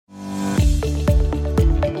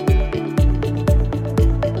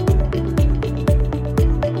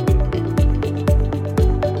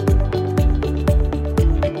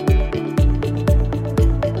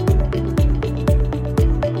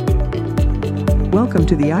Welcome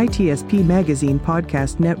to the ITSP Magazine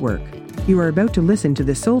Podcast Network. You are about to listen to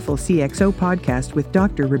the Soulful CXO podcast with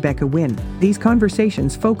Dr. Rebecca Wynn. These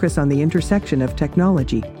conversations focus on the intersection of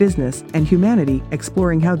technology, business, and humanity,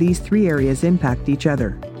 exploring how these three areas impact each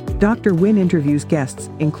other. Dr. Wynn interviews guests,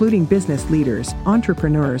 including business leaders,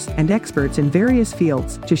 entrepreneurs, and experts in various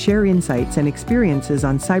fields, to share insights and experiences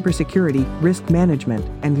on cybersecurity, risk management,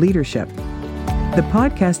 and leadership. The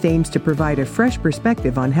podcast aims to provide a fresh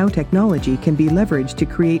perspective on how technology can be leveraged to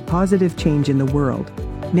create positive change in the world.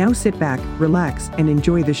 Now sit back, relax, and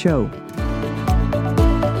enjoy the show.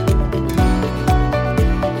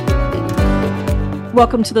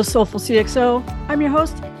 Welcome to the Soulful CXO. I'm your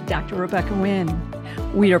host, Dr. Rebecca Wynn.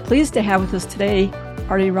 We are pleased to have with us today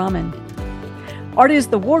Arti Raman. Arti is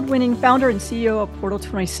the award-winning founder and CEO of Portal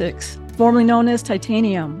 26, formerly known as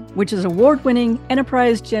Titanium, which is an award-winning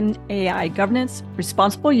enterprise Gen AI governance,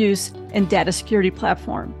 responsible use, and data security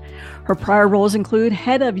platform. Her prior roles include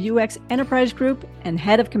Head of UX Enterprise Group and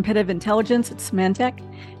Head of Competitive Intelligence at Symantec,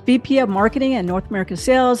 VP of Marketing and North America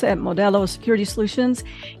Sales at Modelo Security Solutions,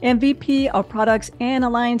 and VP of Products and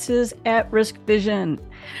Alliances at Risk Vision.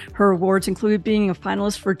 Her awards include being a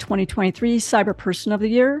finalist for 2023 Cyber Person of the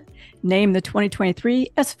Year, named the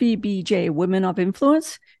 2023 SVBJ Women of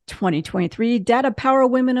Influence, 2023 Data Power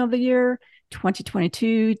Women of the Year,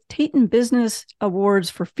 2022 Tatum Business Awards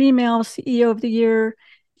for Female CEO of the Year,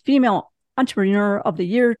 Female Entrepreneur of the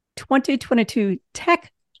Year, 2022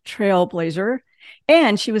 Tech Trailblazer,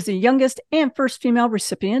 and she was the youngest and first female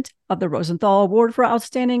recipient of the Rosenthal Award for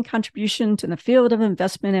Outstanding Contribution to the Field of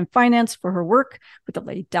Investment and Finance for her work with the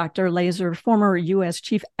late Dr. Laser, former U.S.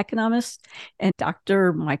 Chief Economist, and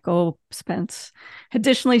Dr. Michael Spence.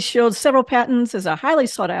 Additionally, she holds several patents as a highly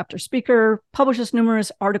sought-after speaker, publishes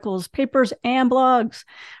numerous articles, papers, and blogs.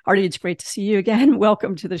 Arti, it's great to see you again.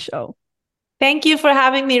 Welcome to the show. Thank you for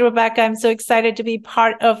having me, Rebecca. I'm so excited to be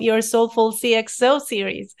part of your Soulful CXO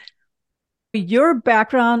series. Your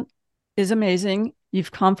background is amazing.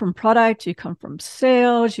 You've come from product, you come from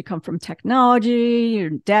sales, you come from technology, you're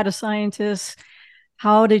a data scientist.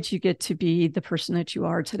 How did you get to be the person that you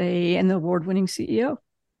are today and the award-winning CEO?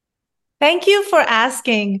 Thank you for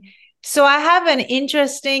asking. So I have an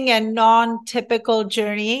interesting and non-typical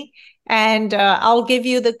journey, and I'll give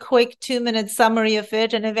you the quick 2-minute summary of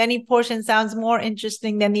it. And if any portion sounds more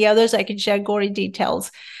interesting than the others, I can share gory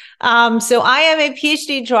details. So I am a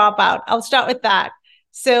PhD dropout. I'll start with that.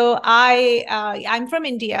 So I'm from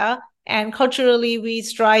India, and culturally we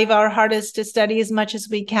strive our hardest to study as much as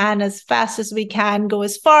we can, as fast as we can, go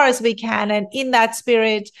as far as we can. And in that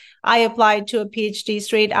spirit, I applied to a PhD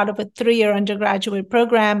straight out of a 3-year undergraduate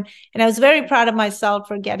program. And I was very proud of myself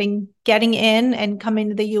for getting in and coming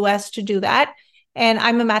to the US to do that. And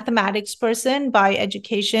I'm a mathematics person by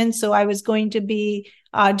education. So I was going to be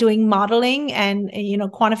doing modeling and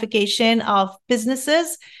quantification of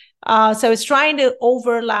businesses. So I was trying to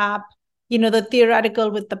overlap, the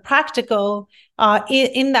theoretical with the practical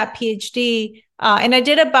in that PhD. And I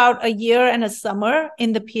did about a year and a summer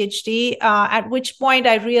in the PhD, at which point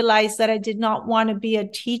I realized that I did not want to be a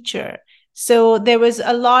teacher. So there was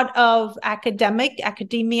a lot of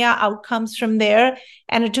academia outcomes from there.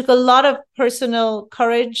 And it took a lot of personal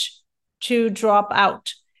courage to drop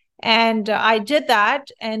out. And I did that.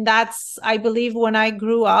 And that's, I believe, when I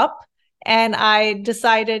grew up and I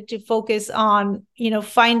decided to focus on,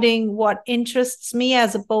 finding what interests me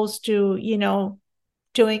as opposed to,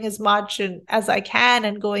 doing as much as I can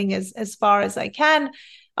and going as far as I can.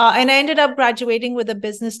 And I ended up graduating with a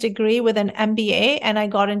business degree with an MBA, and I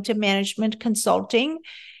got into management consulting.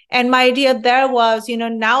 And my idea there was,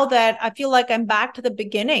 now that I feel like I'm back to the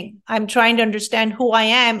beginning, I'm trying to understand who I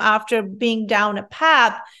am after being down a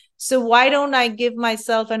path. So why don't I give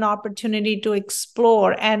myself an opportunity to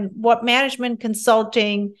explore? And what management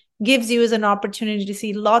consulting gives you is an opportunity to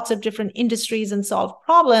see lots of different industries and solve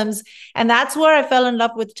problems. And that's where I fell in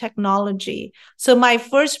love with technology. So my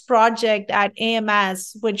first project at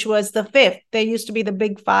AMS, which was the fifth, there used to be the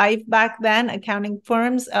big five back then, accounting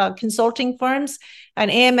firms, consulting firms,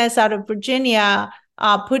 and AMS out of Virginia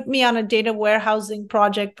put me on a data warehousing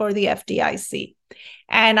project for the FDIC.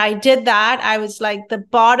 And I did that. I was like the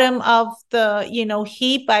bottom of the,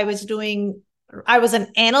 heap. I was an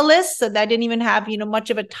analyst, so that didn't even have, much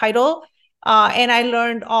of a title. And I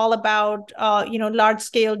learned all about, large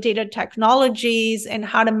scale data technologies and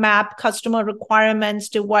how to map customer requirements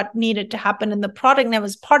to what needed to happen in the product. And I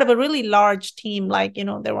was part of a really large team,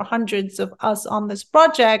 there were hundreds of us on this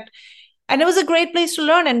project. And it was a great place to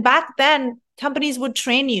learn. And back then, companies would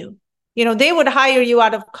train you. They would hire you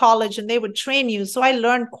out of college and they would train you. So I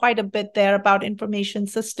learned quite a bit there about information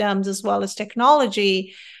systems as well as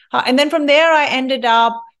technology. And then from there, I ended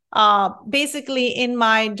up basically in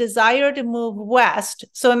my desire to move west.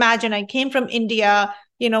 So imagine I came from India,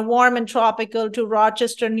 warm and tropical, to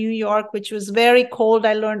Rochester, New York, which was very cold.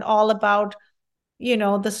 I learned all about,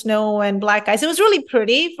 the snow and black ice. It was really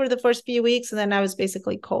pretty for the first few weeks, and then I was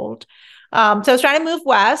basically cold. So I was trying to move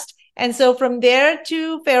west. And so from there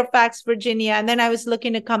to Fairfax, Virginia, and then I was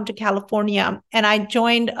looking to come to California, and I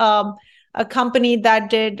joined a company that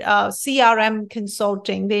did CRM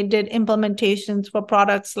consulting. They did implementations for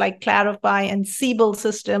products like Clarify and Siebel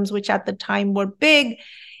systems, which at the time were big.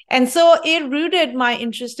 And so it rooted my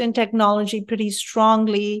interest in technology pretty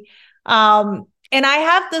strongly. And I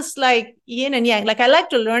have this like yin and yang, like I like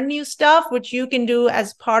to learn new stuff, which you can do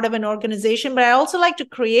as part of an organization, but I also like to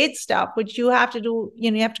create stuff, which you have to do,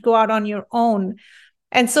 you have to go out on your own.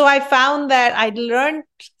 And so I found that I'd learned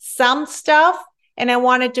some stuff and I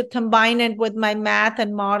wanted to combine it with my math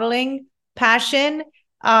and modeling passion.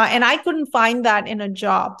 And I couldn't find that in a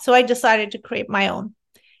job. So I decided to create my own.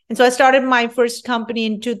 And so I started my first company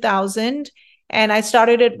in 2000, and I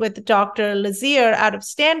started it with Dr. Lazier out of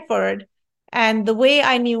Stanford. And the way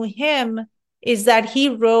I knew him is that he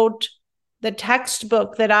wrote the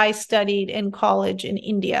textbook that I studied in college in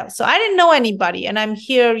India. So I didn't know anybody. And I'm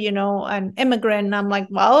here, an immigrant. And I'm like,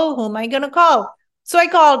 well, who am I going to call? So I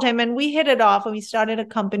called him and we hit it off and we started a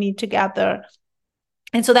company together.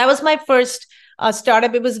 And so that was my first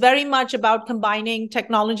startup. It was very much about combining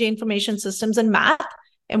technology, information systems, and math.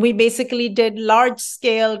 And we basically did large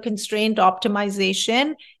scale constraint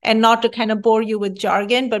optimization, and not to kind of bore you with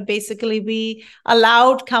jargon, but basically we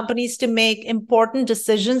allowed companies to make important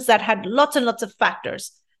decisions that had lots and lots of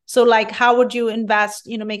factors. So like, how would you invest,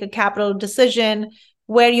 make a capital decision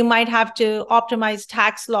where you might have to optimize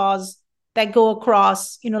tax laws that go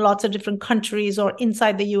across, lots of different countries, or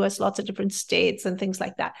inside the US, lots of different states and things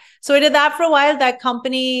like that. So I did that for a while. That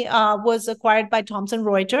company was acquired by Thomson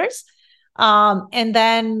Reuters. And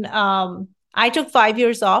then I took 5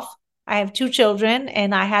 years off. I have 2 children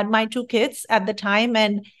and I had my 2 kids at the time.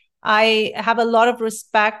 And I have a lot of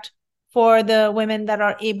respect for the women that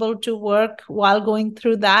are able to work while going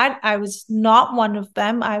through that. I was not one of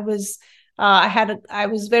them. I was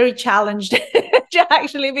very challenged to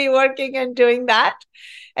actually be working and doing that.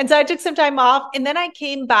 And so I took some time off, and then I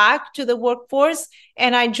came back to the workforce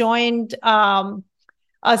and I joined a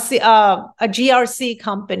GRC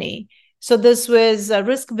company. So this was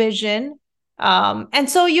Risk Vision. And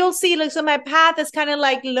so you'll see, like, so my path is kind of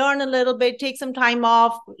like learn a little bit, take some time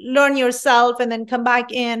off, learn yourself, and then come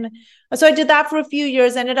back in. So I did that for a few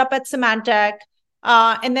years, ended up at Symantec.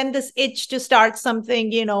 And then this itch to start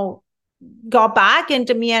something, got back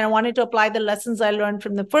into me, and I wanted to apply the lessons I learned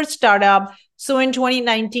from the first startup. So in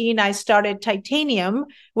 2019, I started Titanium,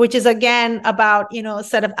 which is again about, a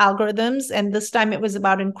set of algorithms. And this time it was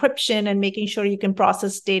about encryption and making sure you can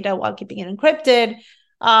process data while keeping it encrypted. And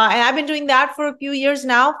I've been doing that for a few years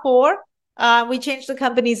now. We changed the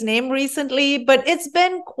company's name recently, but it's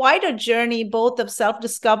been quite a journey, both of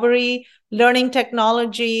self-discovery, learning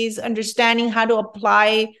technologies, understanding how to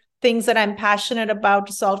apply things that I'm passionate about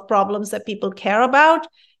to solve problems that people care about.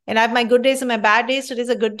 And I have my good days and my bad days. Today's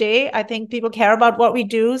a good day. I think people care about what we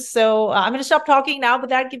do. So I'm going to stop talking now, but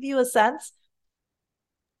that give you a sense.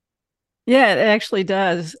 Yeah, it actually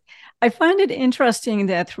does. I find it interesting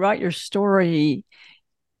that throughout your story,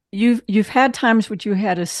 you've had times which you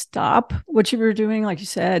had to stop what you were doing. Like you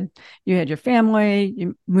said, you had your family,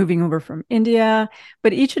 you moving over from India,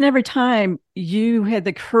 but each and every time you had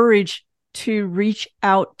the courage to reach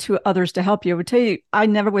out to others to help you. I would tell you, I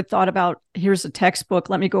never would thought about, here's a textbook,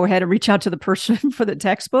 let me go ahead and reach out to the person for the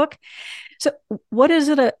textbook. So what is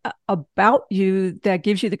it about you that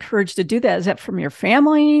gives you the courage to do that? Is that from your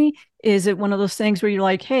family? Is it one of those things where you're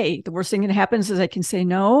like, hey, the worst thing that happens is I can say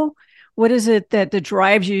no? What is it that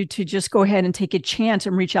drives you to just go ahead and take a chance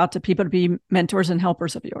and reach out to people to be mentors and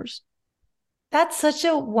helpers of yours? That's such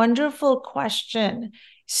a wonderful question.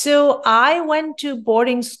 So I went to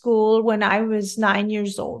boarding school when I was 9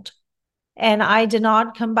 years old, and I did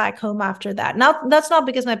not come back home after that. Now, that's not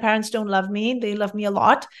because my parents don't love me. They love me a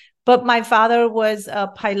lot. But my father was a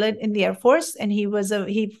pilot in the Air Force, and he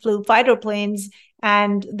flew fighter planes,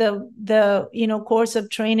 and the course of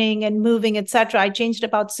training and moving, etc. I changed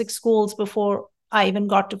about 6 schools before I even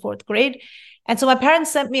got to 4th grade. And so my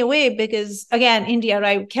parents sent me away because, again, India,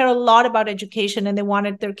 right, care a lot about education, and they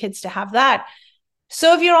wanted their kids to have that.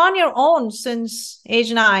 So if you're on your own since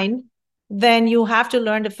age 9, then you have to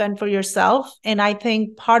learn to fend for yourself. And I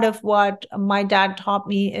think part of what my dad taught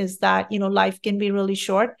me is that, life can be really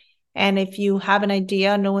short. And if you have an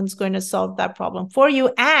idea, no one's going to solve that problem for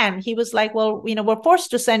you. And he was like, well, we're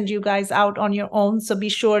forced to send you guys out on your own. So be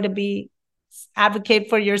sure to advocate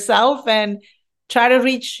for yourself and try to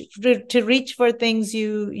reach for things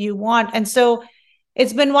you want. And so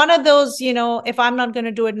it's been one of those, if I'm not going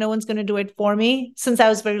to do it, no one's going to do it for me since I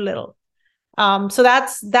was very little. So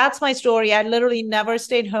that's my story. I literally never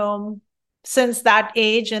stayed home since that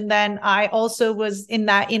age. And then I also was in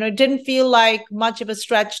that, it didn't feel like much of a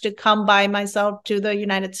stretch to come by myself to the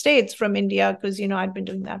United States from India because, I'd been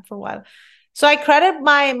doing that for a while. So I credit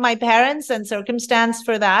my parents and circumstance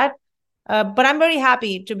for that. But I'm very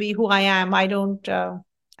happy to be who I am. I'm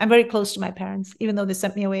very close to my parents, even though they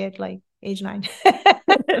sent me away at like age 9.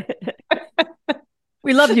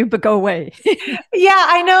 We love you, but go away. Yeah,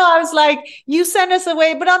 I know. I was like, you sent us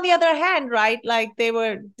away. But on the other hand, right, like they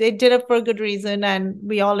did it for a good reason and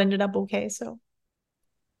we all ended up okay. So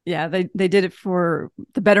yeah, they did it for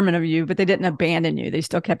the betterment of you, but they didn't abandon you. They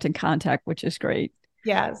still kept in contact, which is great.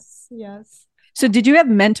 Yes. So did you have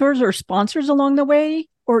mentors or sponsors along the way?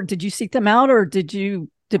 Or did you seek them out? Or did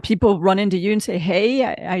people run into you and say, hey,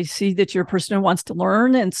 I see that you're a person who wants to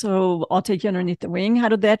learn, and so I'll take you underneath the wing? How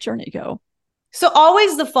did that journey go? So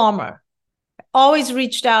always the former, always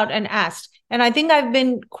reached out and asked. And I think I've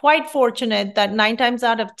been quite fortunate that 9 times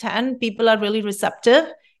out of 10, people are really receptive.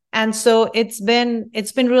 And so it's been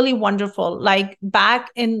really wonderful. Like back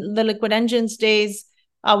in the Liquid Engines days,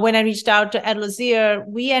 when I reached out to Ed Lazier,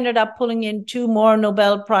 we ended up pulling in 2 more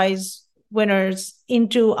Nobel Prize winners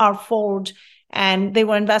into our fold. And they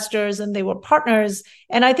were investors and they were partners.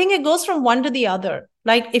 And I think it goes from one to the other.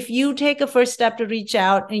 Like if you take a first step to reach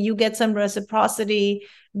out and you get some reciprocity,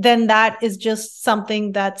 then that is just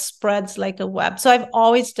something that spreads like a web. So I've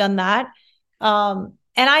always done that. And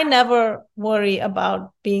I never worry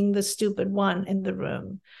about being the stupid one in the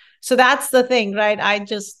room. So that's the thing, right? I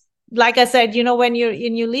just, like I said, when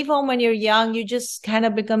you leave home when you're young, you just kind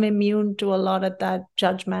of become immune to a lot of that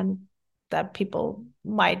judgment that people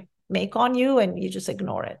might make on you, and you just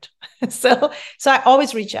ignore it. So I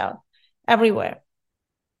always reach out everywhere.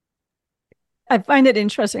 I find it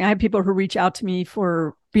interesting. I have people who reach out to me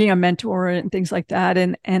for being a mentor and things like that.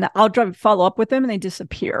 And I'll follow up with them and they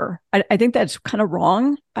disappear. I think that's kind of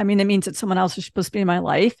wrong. I mean, it means that someone else is supposed to be in my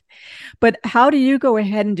life. But how do you go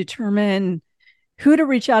ahead and determine who to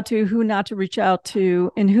reach out to, who not to reach out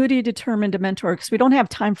to, and who do you determine to mentor? Because we don't have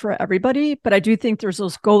time for everybody, but I do think there's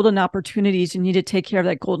those golden opportunities. You need to take care of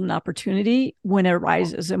that golden opportunity when it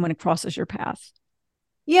arises and when it crosses your path.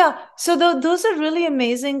 Yeah. So those are really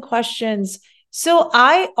amazing questions. So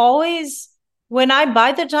I always,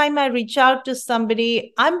 by the time I reach out to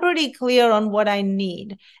somebody, I'm pretty clear on what I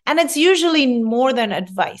need. And it's usually more than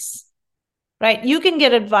advice. Right? You can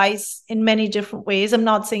get advice in many different ways. I'm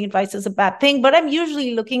not saying advice is a bad thing, but I'm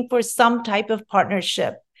usually looking for some type of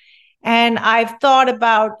partnership. And I've thought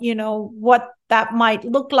about, what that might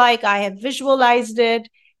look like. I have visualized it.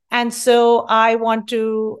 And so I want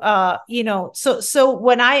to, so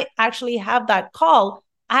when I actually have that call,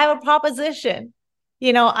 I have a proposition.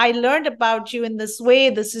 I learned about you in this way.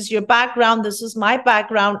 This is your background. This is my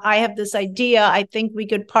background. I have this idea. I think we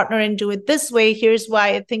could partner and do it this way. Here's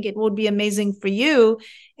why I think it would be amazing for you.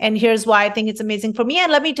 And here's why I think it's amazing for me.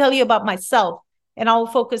 And let me tell you about myself. And I'll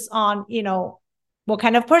focus on, what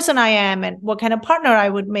kind of person I am and what kind of partner I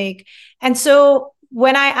would make. And so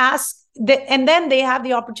when I ask, and then they have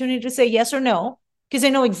the opportunity to say yes or no, because they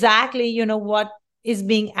know exactly, what is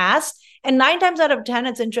being asked. And 9 times out of 10,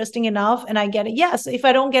 it's interesting enough. And I get a yes. If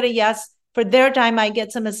I don't get a yes for their time, I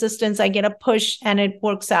get some assistance, I get a push, and it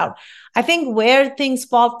works out. I think where things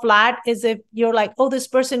fall flat is if you're like, oh, this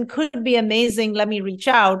person could be amazing, let me reach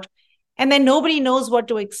out. And then nobody knows what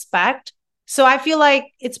to expect. So I feel like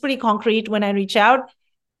it's pretty concrete when I reach out.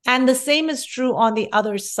 And the same is true on the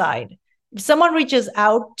other side. If someone reaches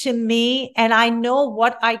out to me and I know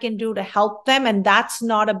what I can do to help them, and that's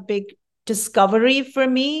not a big discovery for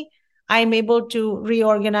me, I'm able to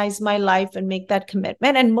reorganize my life and make that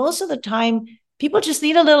commitment. And most of the time, people just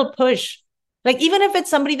need a little push. Like, even if it's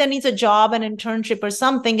somebody that needs a job, an internship or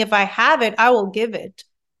something, if I have it, I will give it.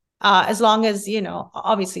 As long as,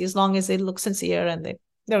 obviously, as long as they look sincere and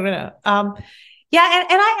they're gonna, yeah.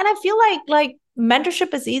 And I feel like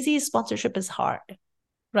mentorship is easy, sponsorship is hard,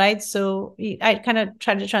 right? So I kind of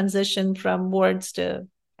try to transition from words to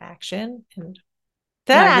action. And did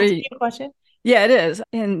that answer your question? Yeah, it is.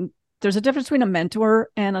 And there's a difference between a mentor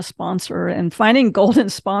and a sponsor, and finding golden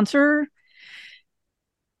sponsor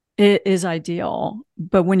is ideal.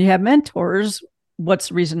 But when you have mentors, what's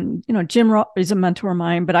the reason? Jim is a mentor of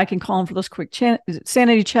mine, but I can call him for those quick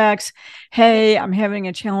sanity checks. Hey, I'm having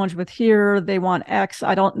a challenge with here. They want X.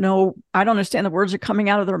 I don't know. I don't understand the words are coming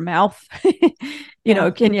out of their mouth.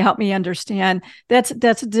 Can you help me understand? That's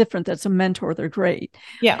different. That's a mentor. They're great.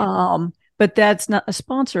 Yeah. But that's not a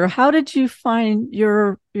sponsor. How did you find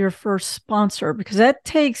your first sponsor? Because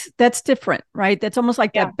that's different, right? That's almost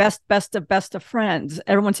like that best of friends.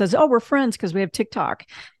 Everyone says, "Oh, we're friends because we have TikTok."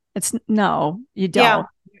 No, you don't. Yeah.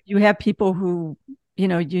 You have people who,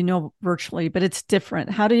 virtually, but it's different.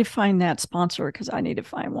 How do you find that sponsor? Because I need to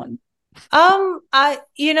find one.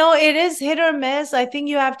 It is hit or miss. I think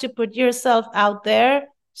you have to put yourself out there.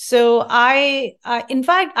 So in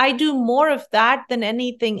fact, I do more of that than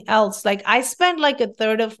anything else. Like I spend like a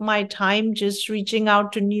third of my time just reaching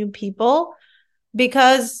out to new people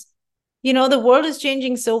because, the world is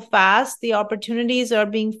changing so fast. The opportunities are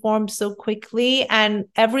being formed so quickly and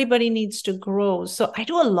everybody needs to grow. So I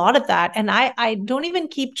do a lot of that. And I don't even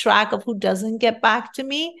keep track of who doesn't get back to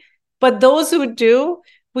me, but those who do,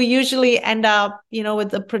 we usually end up,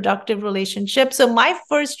 with a productive relationship. So my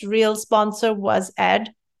first real sponsor was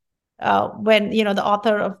Ed. When the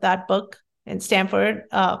author of that book in Stanford,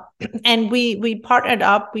 and we partnered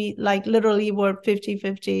up. We like literally were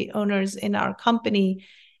 50-50 owners in our company,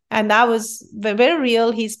 and that was very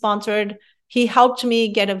real. He helped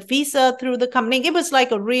me get a visa through the company. It was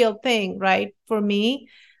like a real thing, right, for me.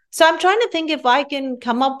 So I'm trying to think if I can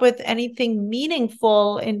come up with anything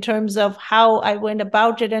meaningful in terms of how I went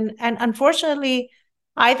about it, and unfortunately,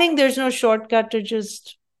 I think there's no shortcut to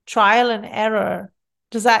just trial and error.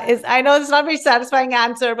 I know it's not a very satisfying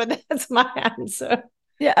answer, but that's my answer.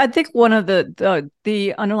 Yeah, I think one of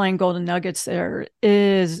the underlying golden nuggets there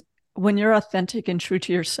is when you're authentic and true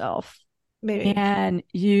to yourself. Maybe. And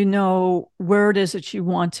you know where it is that you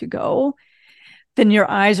want to go, then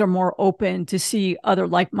your eyes are more open to see other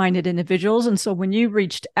like-minded individuals. And so when you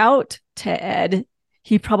reached out to Ed,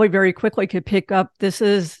 he probably very quickly could pick up, this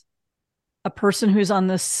is a person who's on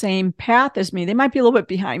the same path as me. They might be a little bit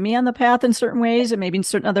behind me on the path in certain ways, and maybe in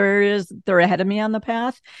certain other areas, they're ahead of me on the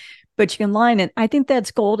path, but you can line it. I think that's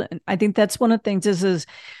golden. I think that's one of the things is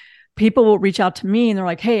people will reach out to me and they're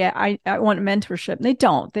like, hey, I want mentorship. And they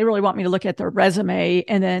don't. They really want me to look at their resume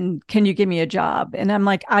and then, can you give me a job? And I'm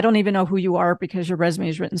like, I don't even know who you are because your resume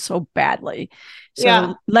is written so badly.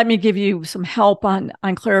 So let me give you some help on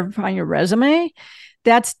clarifying your resume.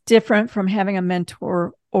 That's different from having a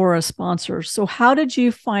mentor or a sponsor. So how did you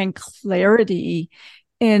find clarity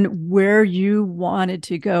in where you wanted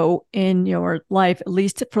to go in your life, at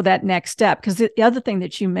least for that next step? Because the other thing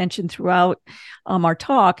that you mentioned throughout our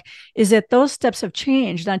talk is that those steps have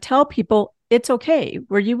changed. And I tell people it's okay.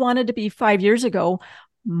 Where you wanted to be 5 years ago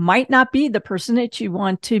might not be the person that you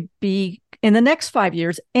want to be in the next 5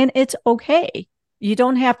 years. And it's okay. You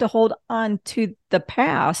don't have to hold on to the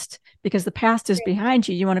past because the past is behind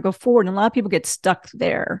you. You want to go forward. And a lot of people get stuck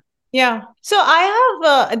there. Yeah. So I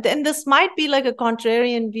have, and this might be like a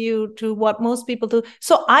contrarian view to what most people do.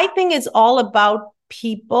 So I think it's all about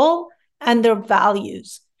people and their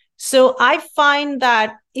values. So I find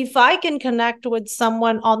that if I can connect with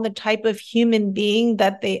someone on the type of human being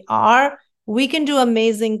that they are, we can do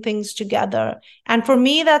amazing things together. And for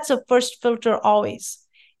me, that's a first filter always.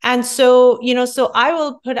 And so, so I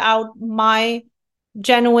will put out my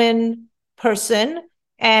genuine person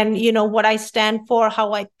and, what I stand for,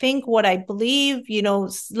 how I think, what I believe, a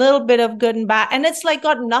little bit of good and bad. And it's like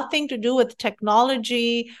got nothing to do with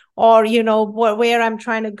technology or, where I'm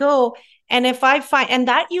trying to go. And if I find, and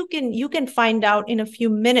that you can find out in a few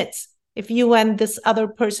minutes if you and this other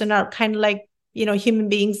person are kind of like, human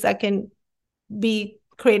beings that can be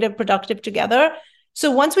creative, productive together. So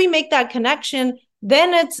once we make that connection,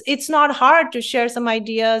 then it's not hard to share some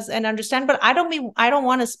ideas and understand. But I don't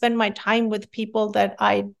want to spend my time with people that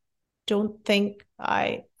I don't think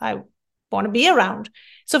I want to be around.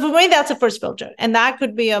 So for me, that's a first filter. And that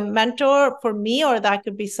could be a mentor for me, or that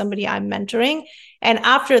could be somebody I'm mentoring. And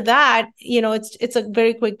after that, it's a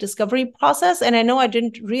very quick discovery process. And I know I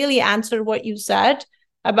didn't really answer what you said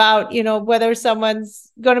about, whether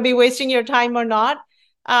someone's going to be wasting your time or not.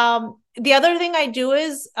 The other thing I do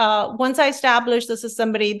is once I establish this is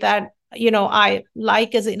somebody that, I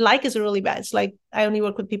like is really bad. It's like I only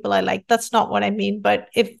work with people I like. That's not what I mean. But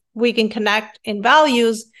if we can connect in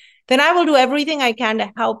values, then I will do everything I can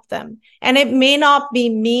to help them. And it may not be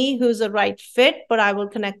me who's the right fit, but I will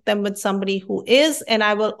connect them with somebody who is. And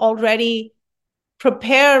I will already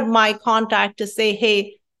prepare my contact to say,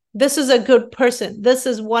 hey, this is a good person. This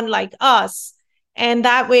is one like us. And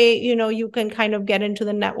that way, you can kind of get into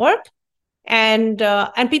the network. And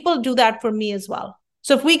people do that for me as well.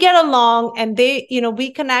 So if we get along and they,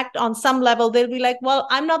 we connect on some level, they'll be like, well,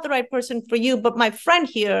 I'm not the right person for you, but my friend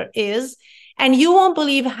here is. And you won't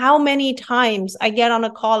believe how many times I get on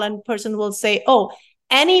a call and a person will say, oh,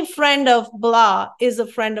 any friend of blah is a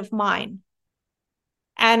friend of mine.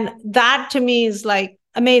 And that to me is like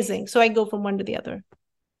amazing. So I go from one to the other.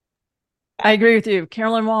 I agree with you.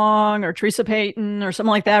 Carolyn Wong or Teresa Payton or something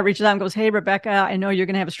like that reaches out and goes, hey, Rebecca, I know you're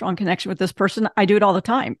going to have a strong connection with this person. I do it all the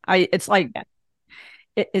time. It's like,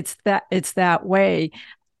 it's that way.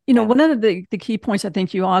 One of the key points I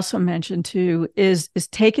think you also mentioned too is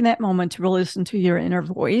taking that moment to really listen to your inner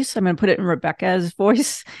voice. I'm going to put it in Rebecca's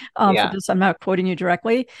voice for this. I'm not quoting you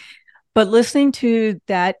directly, but listening to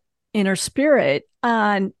that inner spirit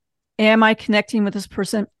on, am I connecting with this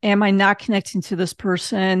person? Am I not connecting to this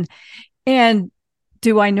person? And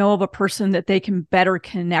do I know of a person that they can better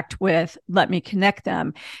connect with? Let me connect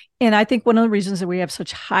them. And I think one of the reasons that we have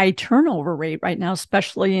such high turnover rate right now,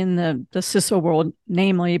 especially in the CISO world,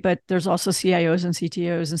 namely, but there's also CIOs and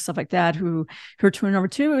CTOs and stuff like that who are turnover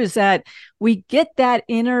too, is that we get that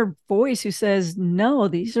inner voice who says, no,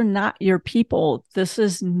 these are not your people. This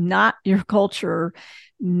is not your culture.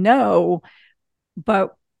 No.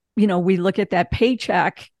 But, we look at that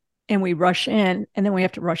paycheck and we rush in and then we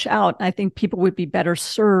have to rush out. I think people would be better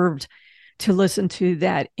served to listen to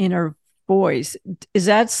that inner voice. Is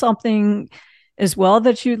that something as well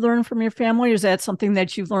that you learned from your family? Or is that something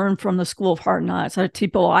that you learned from the School of Hard Knocks?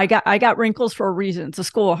 People, I got wrinkles for a reason. It's a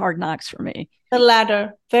School of Hard Knocks for me. The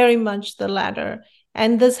latter, very much the latter.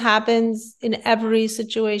 And this happens in every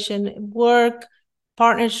situation: work,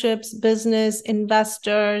 partnerships, business,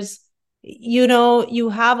 investors. You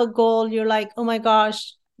have a goal. You're like, oh my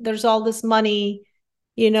gosh, there's all this money,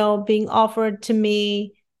 being offered to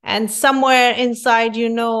me. And somewhere inside,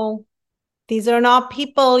 these are not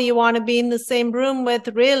people you want to be in the same room with,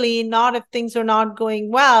 really, not if things are not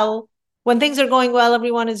going well. When things are going well,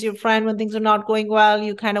 everyone is your friend. When things are not going well,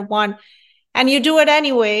 you kind of want, and you do it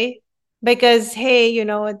anyway, because, hey,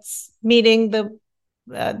 it's meeting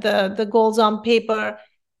the goals on paper,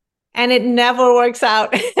 and it never works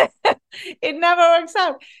out. It never works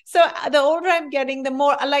out. So the older I'm getting, the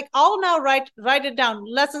more like I'll now write it down.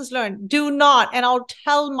 Lessons learned. Do not. And I'll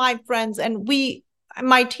tell my friends and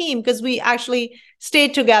my team, because we actually stay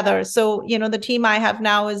together. So, the team I have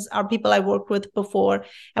now are people I worked with before.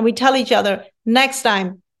 And we tell each other, next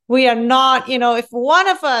time we are not, if one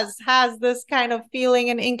of us has this kind of feeling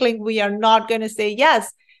and inkling, we are not going to say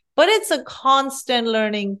yes. But it's a constant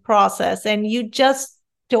learning process. And you just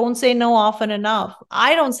don't say no often enough.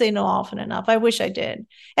 I don't say no often enough. I wish I did.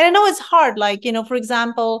 And I know it's hard. Like, for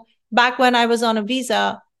example, back when I was on a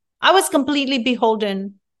visa, I was completely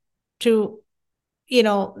beholden to,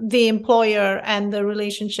 the employer and the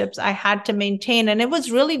relationships I had to maintain. And it was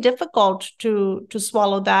really difficult to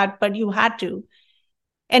swallow that, but you had to.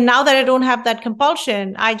 And now that I don't have that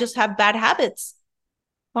compulsion, I just have bad habits.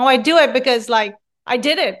 Now I do it because like I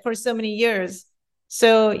did it for so many years.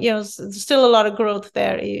 So, still a lot of growth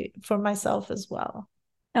there for myself as well.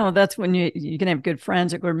 Oh, that's when you can have good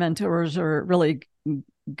friends or good mentors or really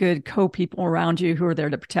good co-people around you who are there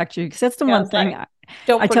to protect you. Because that's the one thing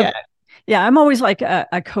don't forget. I'm always like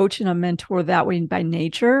a coach and a mentor that way by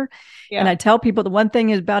nature. Yeah. And I tell people the one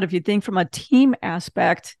thing is about, if you think from a team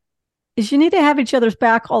aspect, is you need to have each other's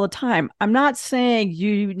back all the time. I'm not saying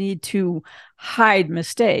you need to hide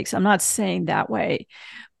mistakes. I'm not saying that way.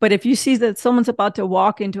 But if you see that someone's about to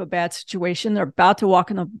walk into a bad situation, they're about to walk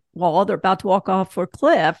in a wall, they're about to walk off a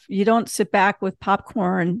cliff, you don't sit back with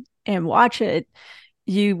popcorn and watch it.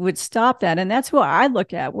 You would stop that. And that's who I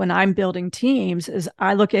look at when I'm building teams, is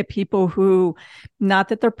I look at people who, not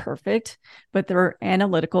that they're perfect, but they're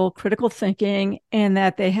analytical, critical thinking, and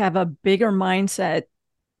that they have a bigger mindset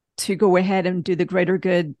to go ahead and do the greater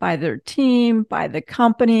good by their team, by the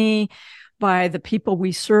company, by the people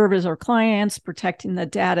we serve as our clients, protecting the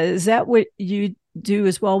data. Is that what you do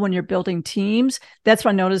as well when you're building teams? That's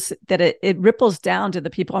what I notice, that it ripples down to the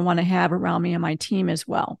people I want to have around me and my team as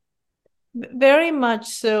well. Very much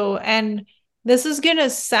so. And this is going to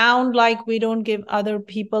sound like we don't give other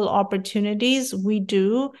people opportunities. We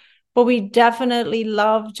do, but we definitely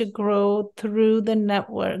love to grow through the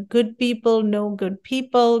network. Good people know good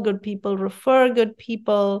people refer good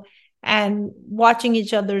people. And watching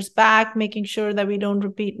each other's back, making sure that we don't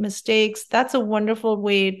repeat mistakes. That's a wonderful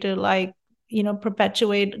way to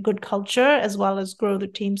perpetuate good culture as well as grow the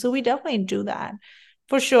team. So we definitely do that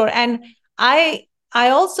for sure. And I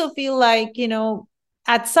also feel like,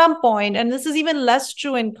 at some point, and this is even less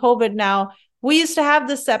true in COVID now, we used to have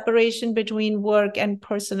this separation between work and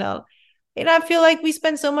personal. I feel like we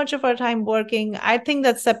spend so much of our time working. I think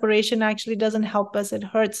that separation actually doesn't help us. It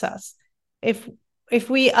hurts us. If if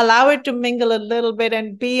we allow it to mingle a little bit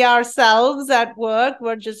and be ourselves at work,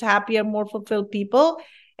 we're just happier, more fulfilled people.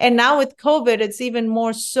 And now with COVID, it's even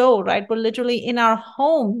more so, right? We're literally in our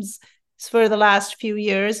homes for the last few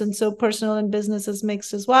years. And so personal and business is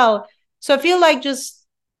mixed as well. So I feel like just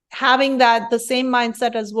having that the same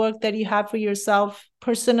mindset as work that you have for yourself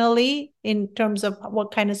personally in terms of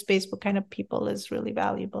what kind of space, what kind of people is really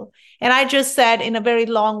valuable. And I just said in a very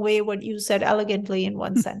long way what you said elegantly in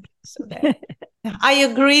one sentence. So there. I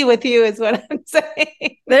agree with you is what I'm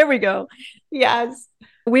saying. There we go. Yes.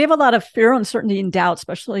 We have a lot of fear, uncertainty, and doubt,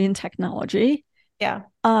 especially in technology. Yeah.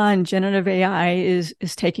 And generative AI is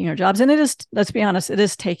taking our jobs. And it is, let's be honest, it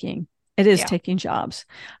is taking taking jobs.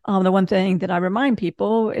 The one thing that I remind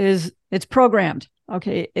people is it's programmed.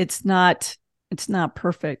 Okay. It's not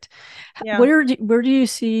perfect. Yeah. Where do you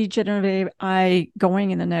see generative AI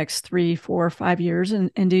going in the next 3, 4, 5 years?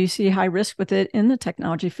 And do you see high risk with it in the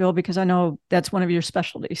technology field? Because I know that's one of your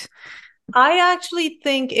specialties. I actually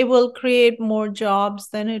think it will create more jobs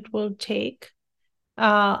than it will take.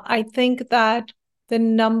 I think that the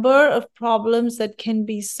number of problems that can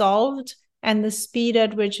be solved and the speed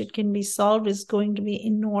at which it can be solved is going to be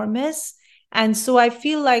enormous. And so I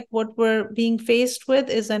feel like what we're being faced with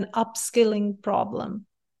is an upskilling problem.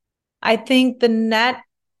 I think the net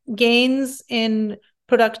gains in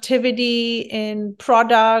productivity, in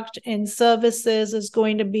product, in services is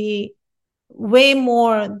going to be way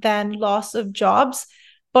more than loss of jobs.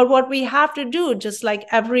 But what we have to do, just like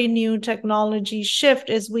every new technology shift,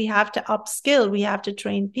 is we have to upskill, we have to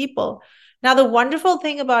train people. Now, the wonderful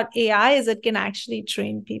thing about AI is it can actually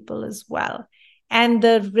train people as well. And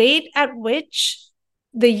the rate at which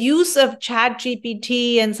the use of chat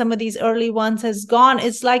GPT and some of these early ones has gone,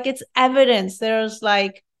 it's like it's evidence. There's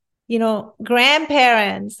like,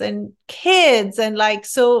 grandparents and kids. And like,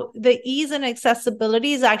 so the ease and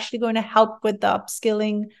accessibility is actually going to help with the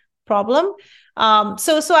upskilling problem.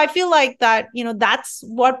 So I feel like that, that's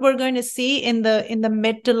what we're going to see in the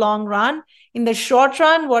mid to long run. In the short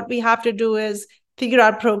run, what we have to do is figure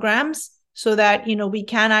out programs so that, we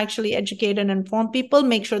can actually educate and inform people,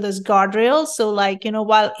 make sure there's guardrails. So like,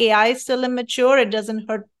 while AI is still immature, it doesn't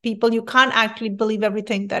hurt people. You can't actually believe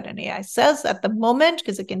everything that an AI says at the moment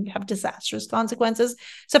because it can have disastrous consequences.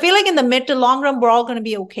 So I feel like in the mid to long run, we're all going to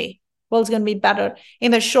be okay. World's going to be better.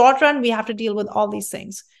 In the short run, we have to deal with all these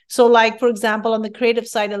things. So like, for example, on the creative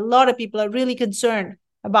side, a lot of people are really concerned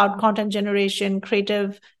about content generation,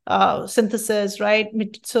 creative synthesis, right?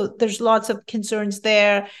 So there's lots of concerns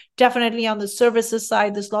there. Definitely on the services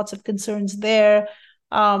side, there's lots of concerns there.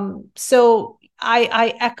 So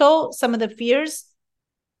I echo some of the fears,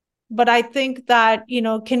 but I think that,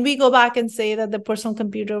 can we go back and say that the personal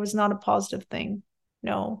computer was not a positive thing?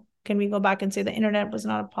 No. Can we go back and say the internet was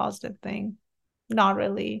not a positive thing? Not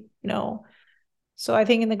really, no. So I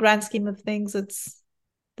think in the grand scheme of things,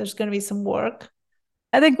 there's going to be some work.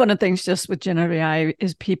 I think one of the things just with generative AI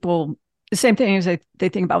is people, the same thing as they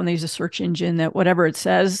think about when they use a search engine, that whatever it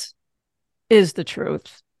says is the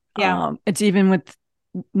truth. Yeah. It's even with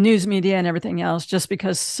news media and everything else, just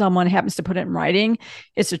because someone happens to put it in writing,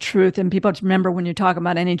 it's a truth. And people have to remember when you're talking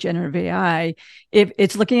about any generative AI, if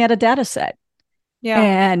it's looking at a data set. Yeah.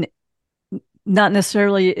 And not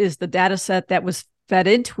necessarily is the data set that was fed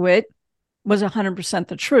into it was 100%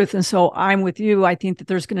 the truth. And so I'm with you. I think that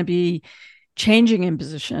there's going to be changing in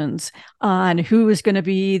positions on who is going to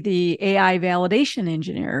be the AI validation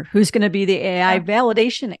engineer, who's going to be the AI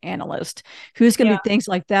validation analyst, who's going to be things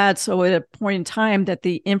like that. So at a point in time that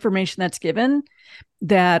the information that's given,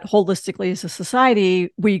 that holistically as a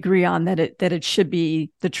society, we agree on that it should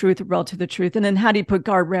be the truth, relative to the truth. And then how do you put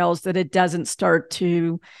guardrails that it doesn't start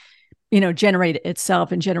to generate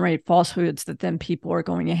itself and generate falsehoods that then people are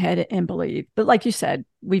going ahead and believe. But like you said,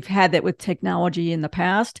 we've had that with technology in the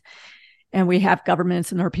past, and we have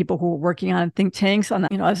governments and there are people who are working on think tanks on,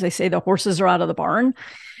 as they say, the horses are out of the barn.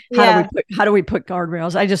 How do we put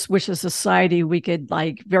guardrails? I just wish as a society we could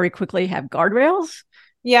like very quickly have guardrails.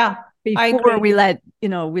 Yeah. Before we let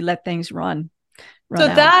things run so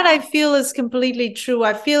out. That I feel is completely true.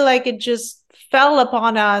 I feel like it just fell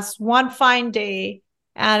upon us one fine day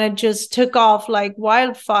and it just took off like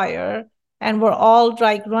wildfire and we're all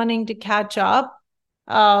like running to catch up.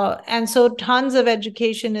 And so tons of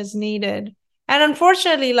education is needed. And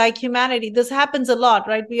unfortunately, like humanity, this happens a lot,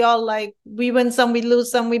 right? We all we win some, we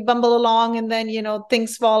lose some, we bumble along, and then,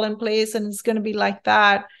 things fall in place and it's going to be like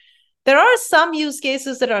that. There are some use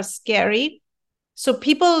cases that are scary. So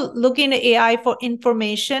people looking at AI for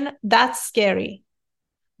information, that's scary.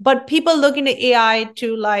 But people look into AI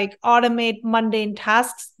to like automate mundane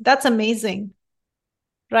tasks. That's amazing,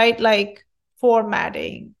 right? Like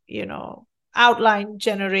formatting, outline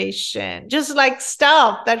generation, just like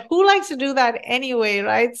stuff that who likes to do that anyway,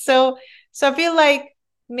 right? So I feel like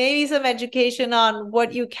maybe some education on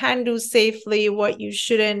what you can do safely, what you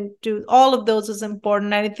shouldn't do, all of those is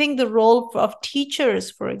important. And I think the role of teachers,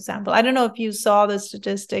 for example, I don't know if you saw the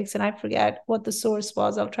statistics, and I forget what the source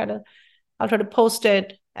was. I'll try to post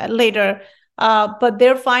it later. But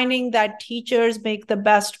they're finding that teachers make the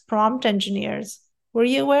best prompt engineers. Were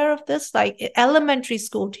you aware of this? Like elementary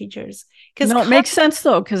school teachers. No, it makes sense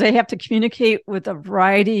though, because they have to communicate with a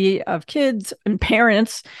variety of kids and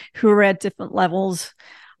parents who are at different levels.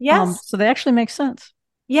 Yes. So they actually make sense.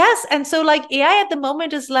 Yes. And so like AI at the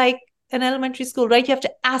moment is like an elementary school, right? You have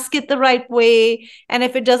to ask it the right way. And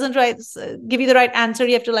if it doesn't give you the right answer,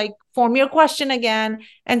 you have to like form your question again.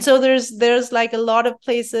 And so there's like a lot of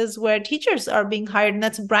places where teachers are being hired, and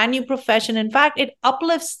that's a brand new profession. In fact, it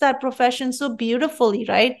uplifts that profession so beautifully,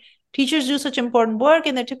 right? Teachers do such important work,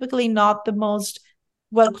 and they're typically not the most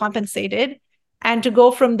well compensated. And to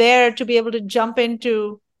go from there to be able to jump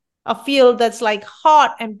into a field that's like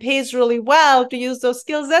hot and pays really well to use those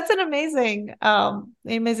skills, that's an amazing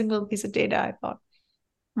little piece of data, I thought.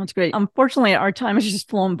 That's great. Unfortunately, our time has just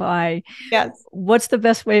flown by. Yes. What's the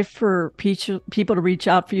best way for people to reach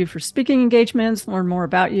out for you for speaking engagements, learn more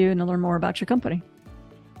about you, and to learn more about your company?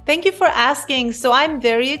 Thank you for asking. So I'm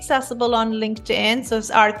very accessible on LinkedIn. So it's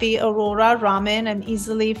Arti Aurora Raman. I'm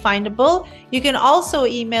easily findable. You can also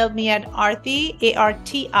email me at Arti,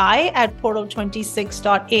 ARTI, at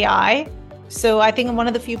portal26.ai. So I think I'm one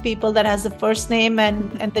of the few people that has the first name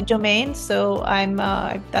and the domain. So I'm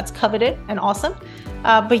that's coveted and awesome.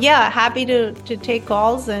 But yeah, happy to take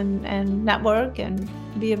calls and network and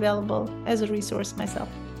be available as a resource myself.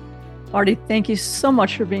 Arti, thank you so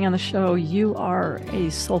much for being on the show. You are a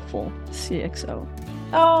soulful CXO.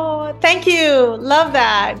 Oh, thank you. Love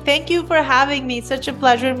that. Thank you for having me. Such a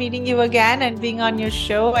pleasure meeting you again and being on your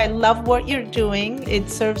show. I love what you're doing. It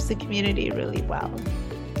serves the community really well.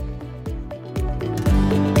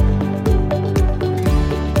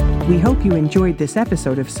 We hope you enjoyed this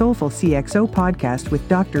episode of Soulful CXO Podcast with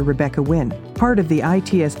Dr. Rebecca Wynn, part of the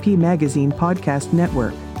ITSP Magazine Podcast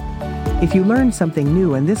Network. If you learned something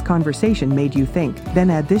new and this conversation made you think,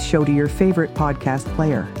 then add this show to your favorite podcast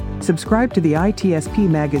player. Subscribe to the ITSP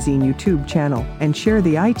Magazine YouTube channel and share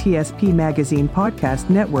the ITSP Magazine Podcast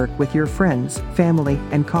Network with your friends, family,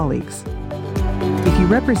 and colleagues. If you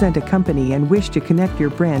represent a company and wish to connect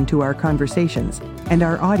your brand to our conversations and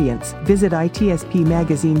our audience, visit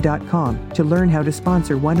itspmagazine.com to learn how to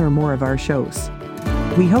sponsor one or more of our shows.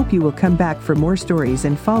 We hope you will come back for more stories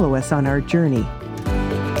and follow us on our journey.